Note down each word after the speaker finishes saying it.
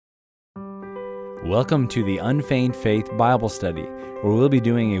Welcome to the Unfeigned Faith Bible Study, where we'll be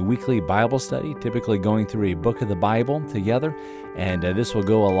doing a weekly Bible study, typically going through a book of the Bible together, and this will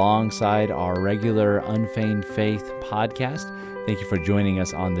go alongside our regular Unfeigned Faith podcast. Thank you for joining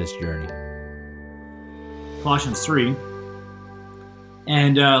us on this journey. Colossians 3.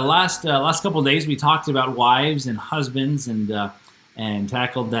 And last couple of days we talked about wives and husbands and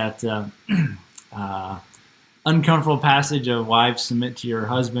tackled that uncomfortable passage of wives submit to your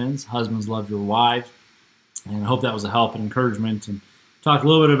husbands, husbands love your wives, and I hope that was a help and encouragement. And talked a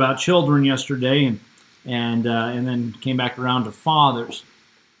little bit about children yesterday, and then came back around to fathers,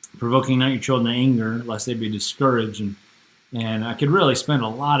 provoking not your children to anger, lest they be discouraged. And I could really spend a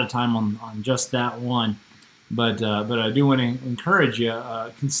lot of time on just that one, but I do want to encourage you,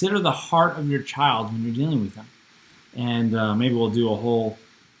 consider the heart of your child when you're dealing with them, and maybe we'll do a whole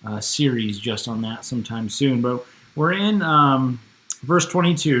series just on that sometime soon. But we're in verse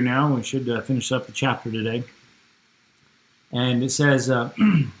 22 now. We should finish up the chapter today. And it says,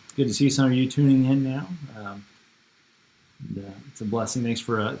 good to see some of you tuning in now. It's a blessing. Thanks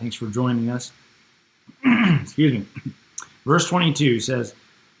for joining us. Excuse me. Verse 22 says,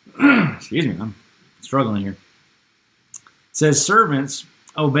 excuse me, I'm struggling here. It says, servants,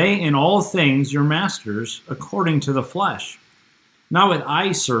 obey in all things your masters according to the flesh, not with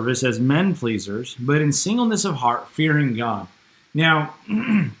eye service as men pleasers, but in singleness of heart, fearing God. Now,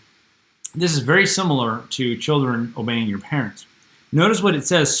 this is very similar to children obeying your parents. Notice what it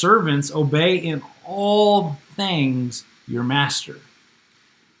says, servants, obey in all things your master.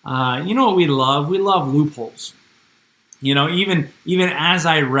 You know what we love? We love loopholes. You know, even as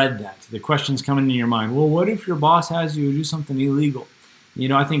I read that, the questions come into your mind, well, what if your boss has you do something illegal? You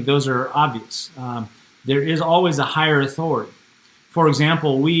know, I think those are obvious. There is always a higher authority. For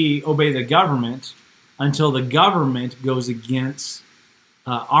example, we obey the government until the government goes against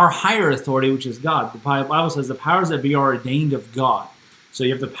our higher authority, which is God. The Bible says the powers that be are ordained of God. So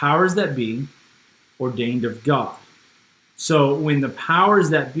you have the powers that be ordained of God. So when the powers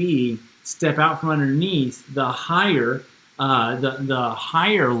that be step out from underneath the higher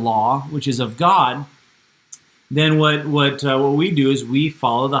law, which is of God, then what we do is we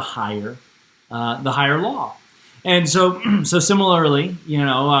follow the higher law. And so similarly, you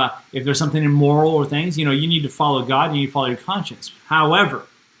know, if there's something immoral or things, you know, you need to follow God and you need to follow your conscience. However,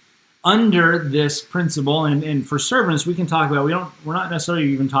 under this principle, and for servants, we can talk about, we're not necessarily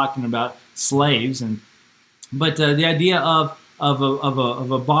even talking about slaves, but the idea of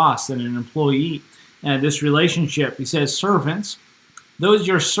a boss and an employee, and this relationship. He says, servants, those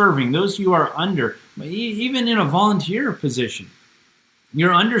you're serving, those you are under, even in a volunteer position,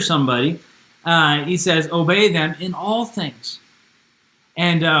 you're under somebody. He says, obey them in all things.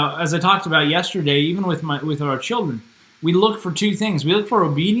 And as I talked about yesterday, even with our children, we look for two things. We look for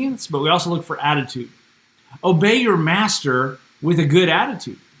obedience, but we also look for attitude. Obey your master with a good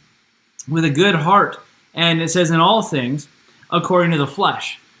attitude, with a good heart. And it says in all things, according to the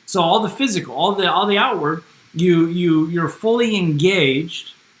flesh. So all the physical, all the outward, you're fully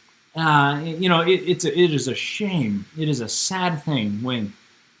engaged. You know, it is a shame. It is a sad thing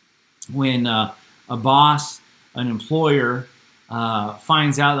when a boss, an employer,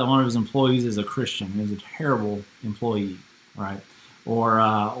 finds out that one of his employees is a Christian, is a terrible employee, right?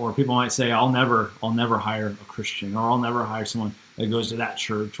 Or people might say, I'll never hire a Christian, or I'll never hire someone that goes to that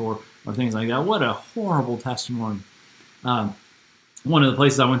church, or things like that. What a horrible testimony. One of the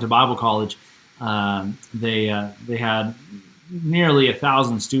places I went to Bible college, they had nearly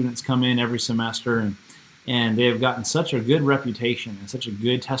 1,000 students come in every semester, and they have gotten such a good reputation and such a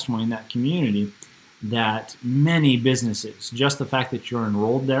good testimony in that community that many businesses, just the fact that you're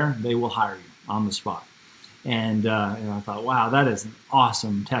enrolled there, they will hire you on the spot. And I thought, wow, that is an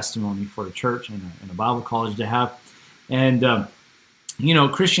awesome testimony for a church and a Bible college to have. And you know,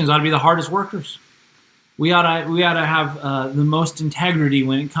 Christians ought to be the hardest workers. We ought to have the most integrity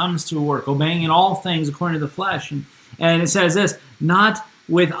when it comes to work, obeying in all things according to the flesh. And it says this, not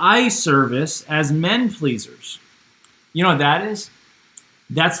with eye service as men pleasers. You know what that is?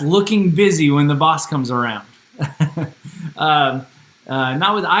 That's looking busy when the boss comes around. Not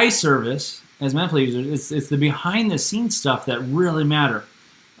with eye service as men pleasers. It's the behind the scenes stuff that really matter.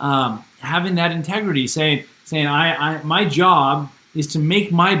 Having that integrity, saying my job is to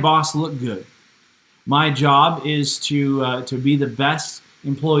make my boss look good. My job is to be the best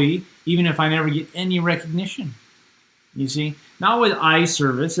employee, even if I never get any recognition. You see, not with eye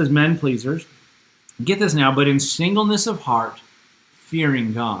service as men pleasers. Get this now, but in singleness of heart,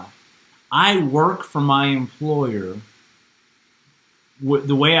 fearing God. I work for my employer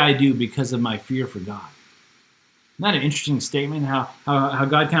the way I do because of my fear for God. that an interesting statement, how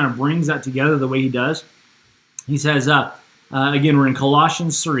God kind of brings that together the way he does? He says, again, we're in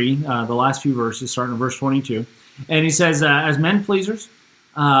Colossians 3, the last few verses, starting in verse 22. And he says, as men pleasers,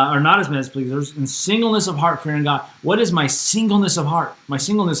 or not as men pleasers, in singleness of heart, fearing God. What is my singleness of heart? My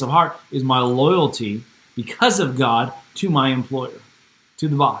singleness of heart is my loyalty because of God to my employer, to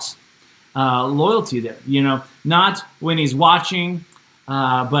the boss. Loyalty there, not when he's watching,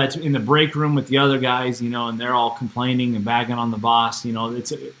 but in the break room with the other guys, and they're all complaining and bagging on the boss.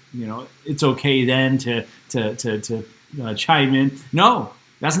 It's okay then to chime in. No,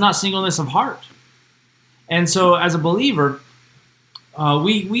 that's not singleness of heart. And so, as a believer,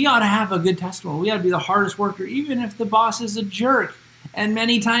 we ought to have a good testimony. We ought to be the hardest worker, even if the boss is a jerk, and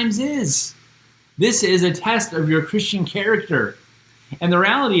many times is. This is a test of your Christian character, and the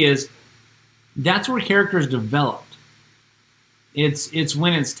reality is, that's where character is developed. It's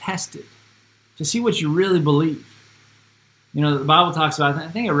when it's tested to see what you really believe. The Bible talks about, I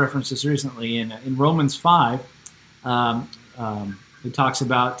think I referenced this recently in Romans 5. It talks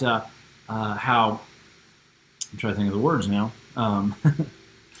about how, I'm trying to think of the words now. Let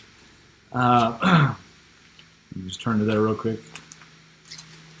me just turn to that real quick.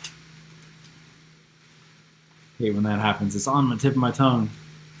 Hate when that happens. It's on the tip of my tongue.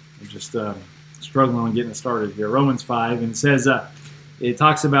 I'm just struggling on getting it started here. Romans 5, and it says, it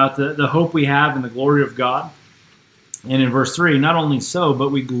talks about the hope we have in the glory of God. And in verse 3, not only so, but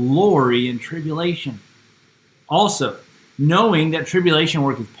we glory in tribulation. Also, knowing that tribulation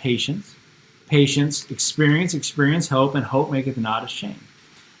worketh patience, patience, experience, hope, and hope maketh not ashamed.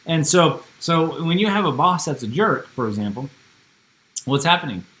 And so when you have a boss that's a jerk, for example, what's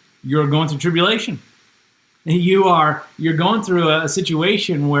happening? You're going through tribulation. You're going through a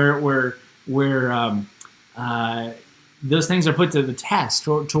situation where those things are put to the test,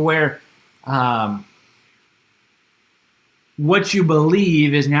 to where what you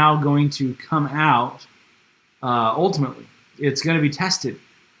believe is now going to come out ultimately. It's going to be tested.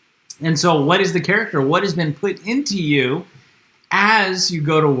 And so what is the character? What has been put into you as you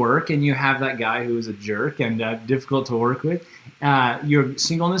go to work and you have that guy who is a jerk and difficult to work with? Your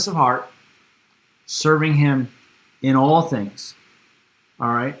singleness of heart, serving him in all things.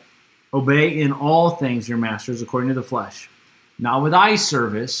 All right? Obey in all things your masters according to the flesh, not with eye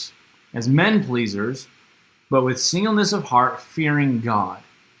service as men pleasers, but with singleness of heart, fearing God.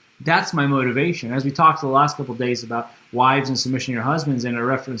 That's my motivation. As we talked the last couple of days about wives and submission to your husbands, and a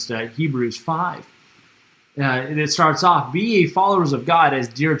reference to Hebrews 5, it starts off, be ye followers of God as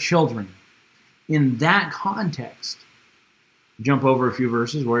dear children. In that context, jump over a few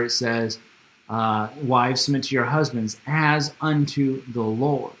verses where it says, wives, submit to your husbands as unto the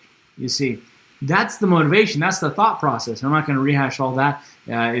Lord. You see, that's the motivation. That's the thought process. I'm not going to rehash all that.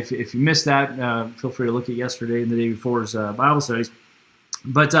 If you missed that, feel free to look at yesterday and the day before's Bible studies.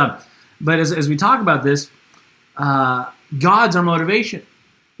 But as we talk about this, God's our motivation.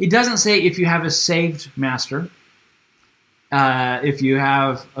 It doesn't say if you have a saved master, if you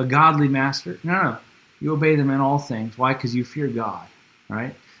have a godly master. No. You obey them in all things. Why? Because you fear God.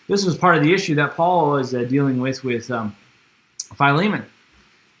 Right? This was part of the issue that Paul was dealing with Philemon.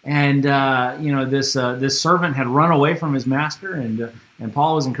 And this servant had run away from his master, and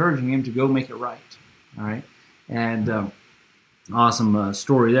Paul was encouraging him to go make it right. All right, and awesome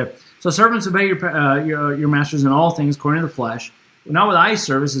story there. So servants, obey your masters in all things according to the flesh, not with eye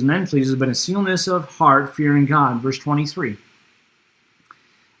service as men pleasers, but in singleness of heart, fearing God. Verse 23.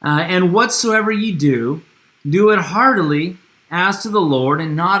 And whatsoever ye do, do it heartily as to the Lord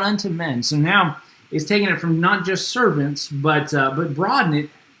and not unto men. So now it's taking it from not just servants, but broaden it.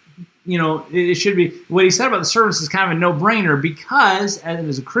 It should be, what he said about the servants is kind of a no-brainer, because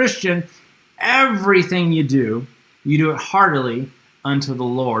as a Christian, everything you do it heartily unto the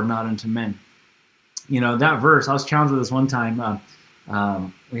Lord, not unto men. That verse, I was challenged with this one time.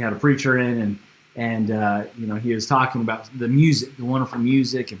 We had a preacher in, and he was talking about the music, the wonderful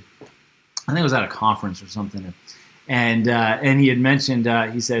music, and I think it was at a conference or something. And he had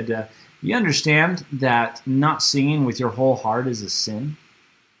mentioned, he said, you understand that not singing with your whole heart is a sin?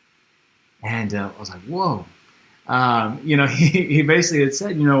 And I was like, whoa. He basically had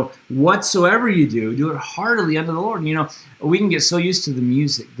said, whatsoever you do it heartily unto the Lord. We can get so used to the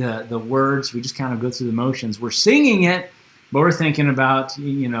music, the words, we just kind of go through the motions. We're singing it, but we're thinking about,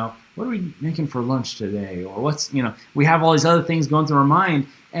 what are we making for lunch today? Or we have all these other things going through our mind.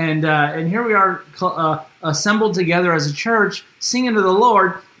 And here we are assembled together as a church, singing to the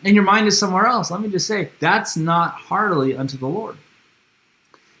Lord, and your mind is somewhere else. Let me just say, that's not heartily unto the Lord.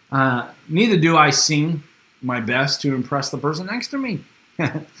 Neither do I sing my best to impress the person next to me.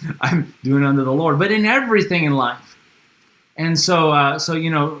 I'm doing unto the Lord. But in everything in life, And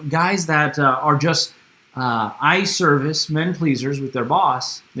so guys that are just eye service, men pleasers with their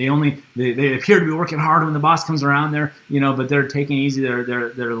boss. They appear to be working hard when the boss comes around there, but they're taking it easy.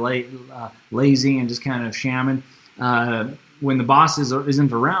 They're lazy and just kind of shamming. When the boss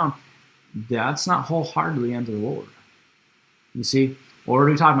isn't around, that's not wholeheartedly unto the Lord. You see, what are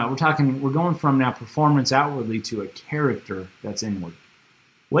we talking about? We're going from now performance outwardly to a character that's inward.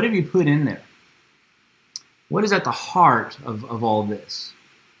 What have you put in there? What is at the heart of all this?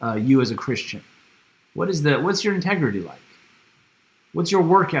 You as a Christian. What's your integrity like? What's your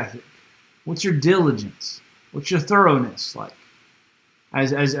work ethic? What's your diligence? What's your thoroughness like?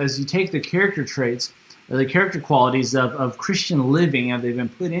 As you take the character traits, the character qualities of Christian living, and they've been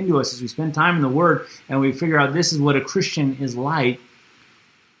put into us as we spend time in the Word and we figure out this is what a Christian is like,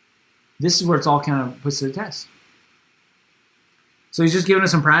 this is where it's all kind of puts to the test. So he's just giving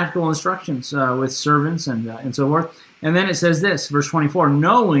us some practical instructions with servants and so forth. And then it says this, verse 24,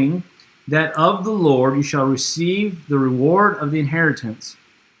 knowing that of the Lord you shall receive the reward of the inheritance,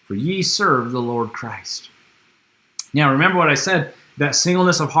 for ye serve the Lord Christ. Now remember what I said, that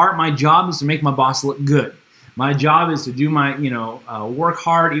singleness of heart, my job is to make my boss look good. My job is to do my, work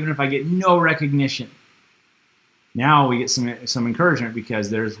hard even if I get no recognition. Now we get some encouragement because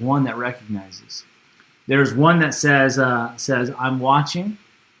there's one that recognizes. There's one that says, I'm watching.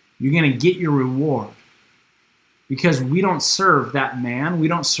 You're going to get your reward. Because we don't serve that man. We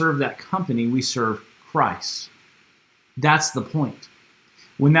don't serve that company. We serve Christ. That's the point.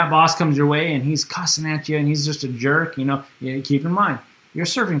 When that boss comes your way and he's cussing at you and he's just a jerk, keep in mind, you're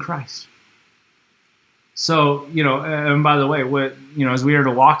serving Christ. So, and by the way, as we are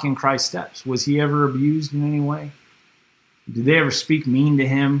to walk in Christ's steps, was he ever abused in any way? Did they ever speak mean to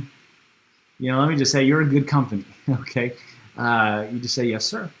him? Let me just say, you're a good company, okay? You just say, yes,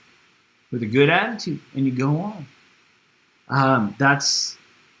 sir, with a good attitude, and you go on. That's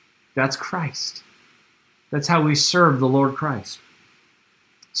Christ. That's how we serve the Lord Christ.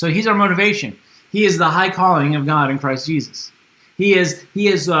 So he's our motivation. He is the high calling of God in Christ Jesus. He is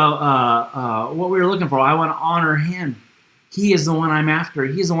what we were looking for. I want to honor him. He is the one I'm after.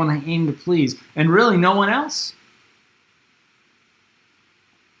 He is the one I aim to please, and really no one else.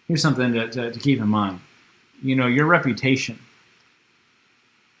 Here's something to keep in mind. Your reputation.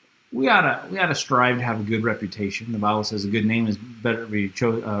 We ought to strive to have a good reputation. The Bible says a good name is rather be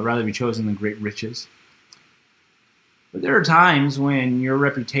chosen than great riches. But there are times when your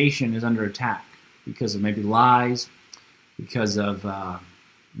reputation is under attack because of maybe lies, because of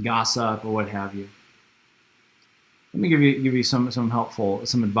gossip or what have you. Let me give you some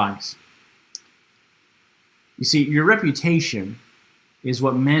advice. You see, your reputation is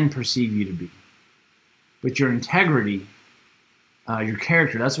what men perceive you to be. But your integrity, your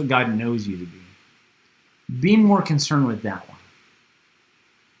character, that's what God knows you to be. Be more concerned with that one.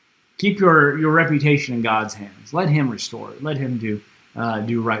 Keep your reputation in God's hands. Let him restore it. Let him do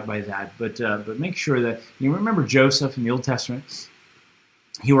right by that. But make sure that, remember Joseph in the Old Testament?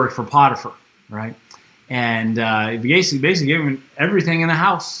 He worked for Potiphar, right? And basically gave him everything in the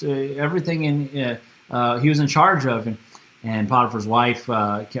house, everything he was in charge of. And Potiphar's wife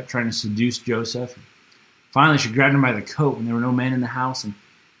kept trying to seduce Joseph. Finally, she grabbed him by the coat when there were no men in the house, and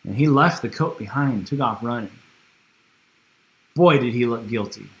he left the coat behind and took off running. Boy, did he look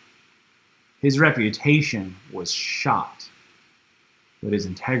guilty. His reputation was shot, but his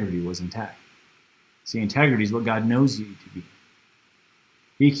integrity was intact. See, integrity is what God knows you to be.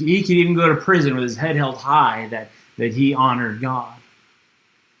 He could even go to prison with his head held high that he honored God.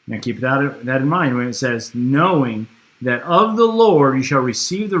 Now keep that in mind when it says, knowing that of the Lord you shall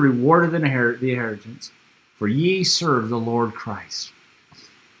receive the reward of the inheritance, for ye serve the Lord Christ.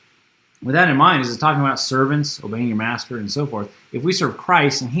 With that in mind, as it's talking about servants, obeying your master, and so forth, if we serve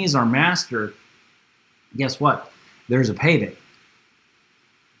Christ and he's our master, guess what? There's a payday.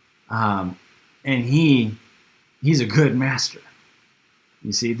 And he's a good master.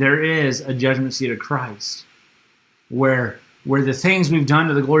 You see, there is a judgment seat of Christ where the things we've done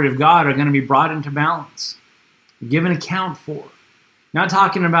to the glory of God are going to be brought into balance, given account for. Not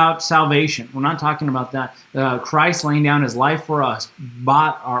talking about salvation. We're not talking about that. Christ laying down his life for us,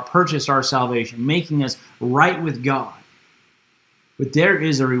 purchased our salvation, making us right with God. But there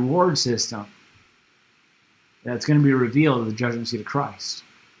is a reward system that's going to be revealed at the judgment seat of Christ.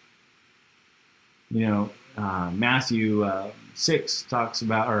 Matthew 6 talks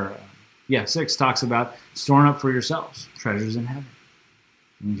about, 6 talks about storing up for yourselves treasures in heaven.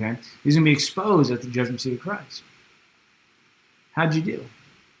 Okay, he's going to be exposed at the judgment seat of Christ. How'd you do?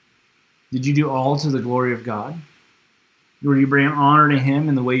 Did you do all to the glory of God? Or you bring honor to him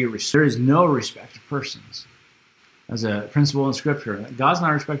in the way you receive? There is no respect of persons. as a principle in Scripture. God's not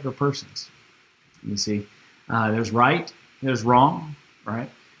a respecter of persons. You see, there's right, there's wrong, right?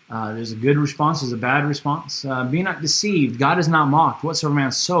 There's a good response, there's a bad response. Be not deceived. God is not mocked. Whatsoever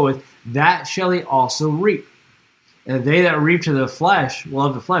man soweth, that shall he also reap. And they that reap to the flesh will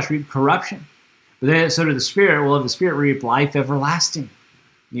of the flesh reap corruption. But they that sow to the Spirit will of the Spirit reap life everlasting.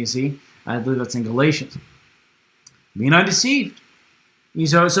 You see, I believe that's in Galatians. Be not deceived.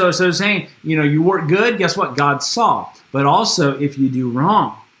 So saying, you work good, guess what? God saw. But also, if you do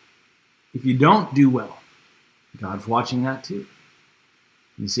wrong, if you don't do well, God's watching that too.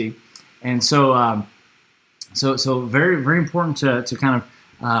 You see, and so very, very important to kind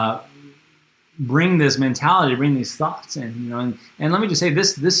of bring this mentality, bring these thoughts in. And let me just say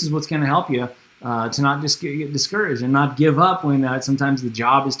this is what's going to help you to not just get discouraged and not give up when sometimes the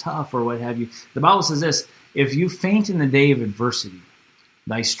job is tough or what have you. The Bible says this: if you faint in the day of adversity,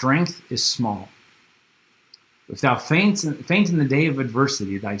 thy strength is small. If thou faint in the day of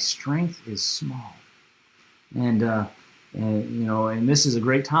adversity, thy strength is small. And this is a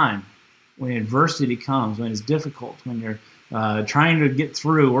great time when adversity comes, when it's difficult, when you're trying to get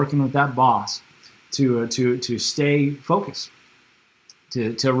through, working with that boss, to stay focused,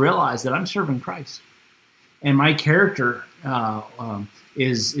 to realize that I'm serving Christ, and my character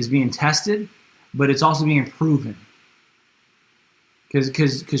is being tested, but it's also being proven.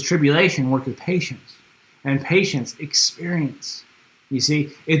 Because tribulation worketh patience, and patience experience. You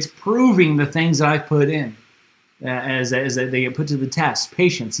see, it's proving the things that I've put in as they get put to the test.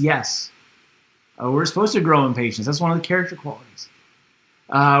 Patience, yes. We're supposed to grow in patience. That's one of the character qualities.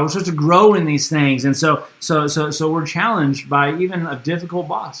 We're supposed to grow in these things, and so we're challenged by even a difficult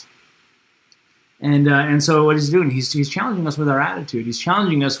boss. And so what he's doing, he's challenging us with our attitude. He's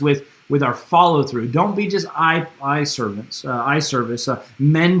challenging us with our follow through. Don't be just eye service,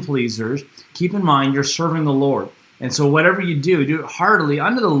 men pleasers. Keep in mind you're serving the Lord. And so whatever you do it heartily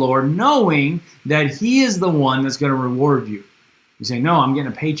unto the Lord, knowing that He is the one that's going to reward you. You say, no, I'm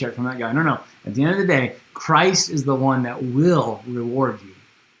getting a paycheck from that guy. No. At the end of the day, Christ is the one that will reward you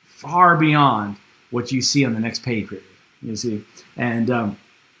far beyond what you see on the next pay period. You see, and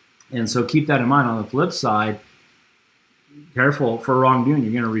so keep that in mind. On the flip side, careful for wrongdoing.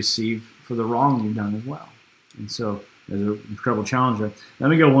 You're going to receive for the wrong you've done as well. And so there's an incredible challenge there. Let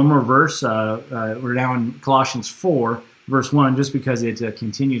me go one more verse. We're now in Colossians 4, verse 1, just because it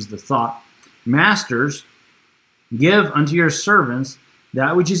continues the thought. Masters, give unto your servants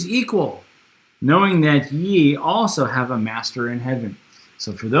that which is equal, knowing that ye also have a master in heaven.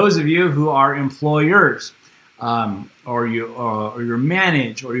 So for those of you who are employers, or you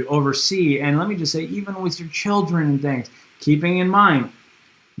manage, or you oversee, and let me just say, even with your children and things, keeping in mind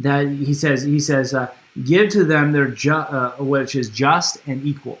that he says, give to them their which is just and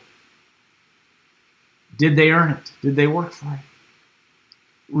equal. Did they earn it? Did they work for it?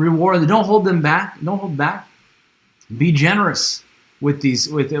 Reward them. Don't hold them back. Don't hold back. Be generous with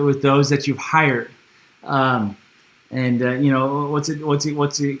those that you've hired. What's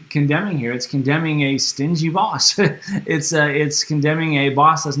it condemning here? It's condemning a stingy boss. It's condemning a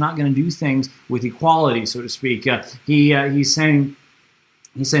boss that's not going to do things with equality, so to speak. He's saying,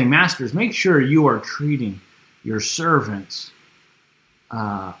 masters, make sure you are treating your servants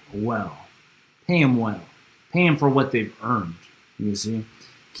well. Pay them well. Pay them for what they've earned. You see,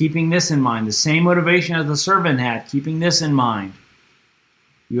 keeping this in mind, the same motivation as the servant had. Keeping this in mind,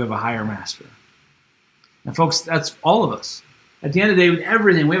 you have a higher master. And folks, that's all of us. At the end of the day, with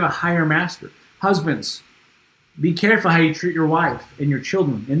everything, we have a higher master. Husbands, be careful how you treat your wife and your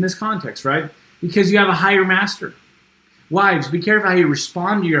children in this context, right? Because you have a higher master. Wives, be careful how you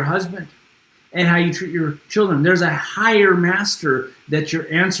respond to your husband and how you treat your children. There's a higher master that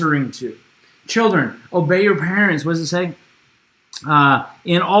you're answering to. Children, obey your parents. What does it say?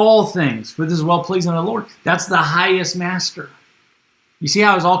 In all things, for this is well-pleasing to the Lord. That's the highest master. You see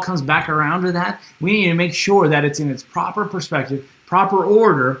how it all comes back around to that? We need to make sure that it's in its proper perspective, proper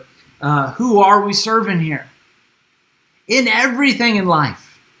order. Who are we serving here? In everything in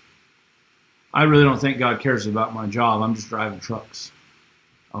life. I really don't think God cares about my job. I'm just driving trucks.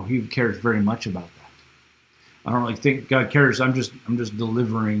 Oh, He cares very much about that. I don't really think God cares. I'm just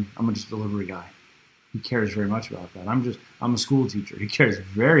delivering. I'm just a delivery guy. He cares very much about that. I'm a school teacher. He cares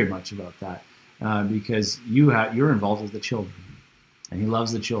very much about that because you're involved with the children. And He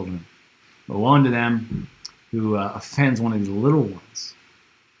loves the children. But woe unto them who offends one of these little ones.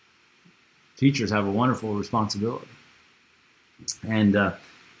 Teachers have a wonderful responsibility. And,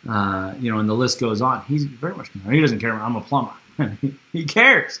 and the list goes on. He's very much concerned. He doesn't care. I'm a plumber. He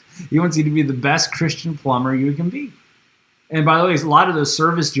cares. He wants you to be the best Christian plumber you can be. And by the way, a lot of those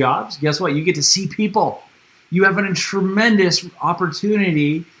service jobs, guess what? You get to see people. you have a tremendous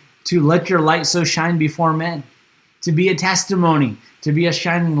opportunity to let your light so shine before men, to be a testimony, to be a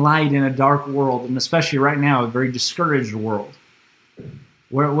shining light in a dark world, and especially right now, a very discouraged world.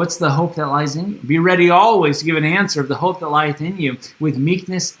 What's the hope that lies in you? Be ready always to give an answer of the hope that lieth in you with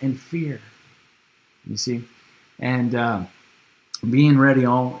meekness and fear. You see? And being ready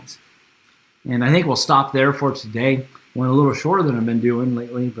always. And I think we'll stop there for today. Went a little shorter than I've been doing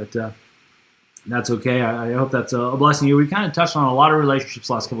lately, but that's okay. I hope that's a blessing to you. We kind of touched on a lot of relationships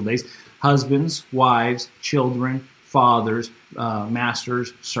the last couple of days. Husbands, wives, children, fathers,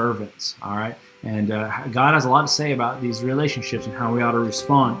 masters, servants. All right? And God has a lot to say about these relationships and how we ought to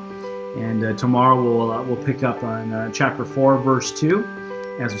respond. And tomorrow we'll pick up on chapter 4, verse 2,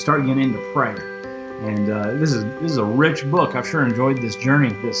 as we start getting into prayer. And this is a rich book. I've sure enjoyed this journey,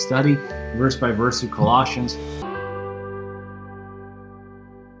 this study, verse by verse through Colossians.